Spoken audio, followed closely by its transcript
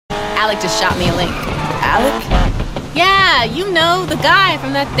Alec just shot me a link. Alec? Yeah, you know, the guy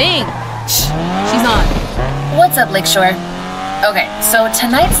from that thing. Shh, she's on. What's up, Lakeshore? Okay, so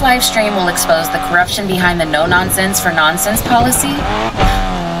tonight's live stream will expose the corruption behind the no nonsense for nonsense policy.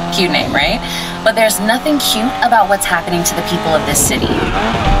 Cute name, right? But there's nothing cute about what's happening to the people of this city.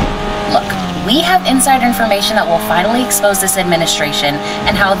 Look, we have inside information that will finally expose this administration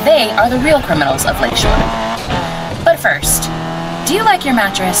and how they are the real criminals of Lakeshore. But first, do you like your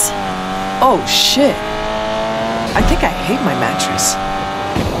mattress? Oh, shit. I think I hate my mattress.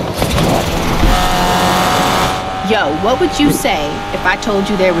 Yo, what would you say if I told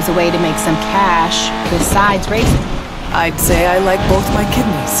you there was a way to make some cash besides racing? I'd say I like both my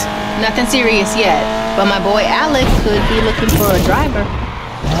kidneys. Nothing serious yet, but my boy Alec could be looking for a driver.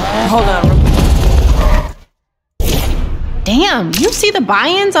 Hold on. Damn, you see the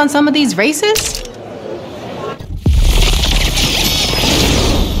buy-ins on some of these races?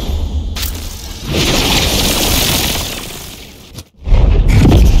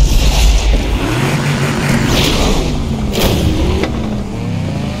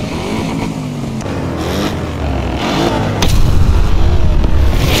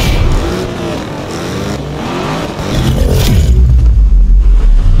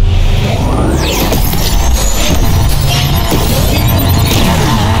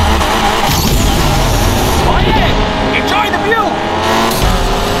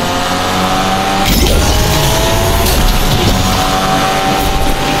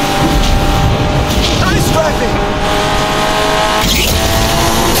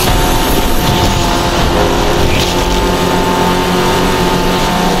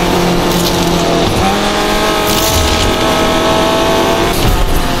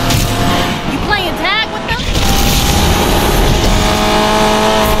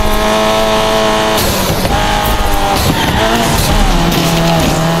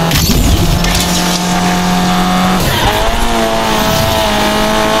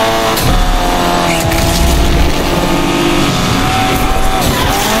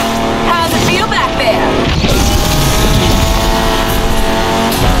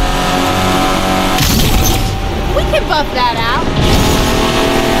 That out.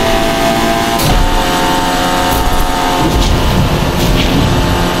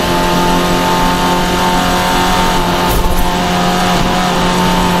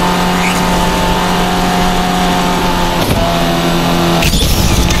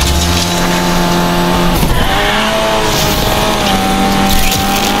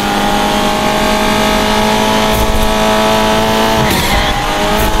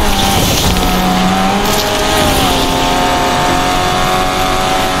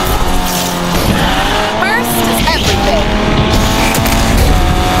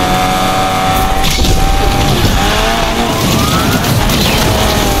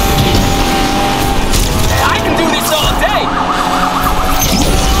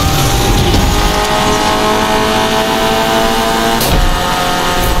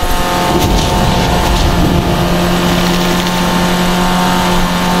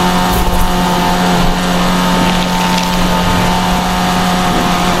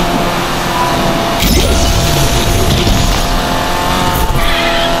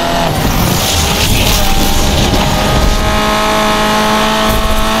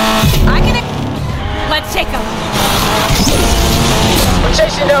 We're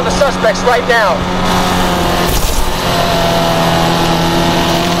chasing down the suspects right now.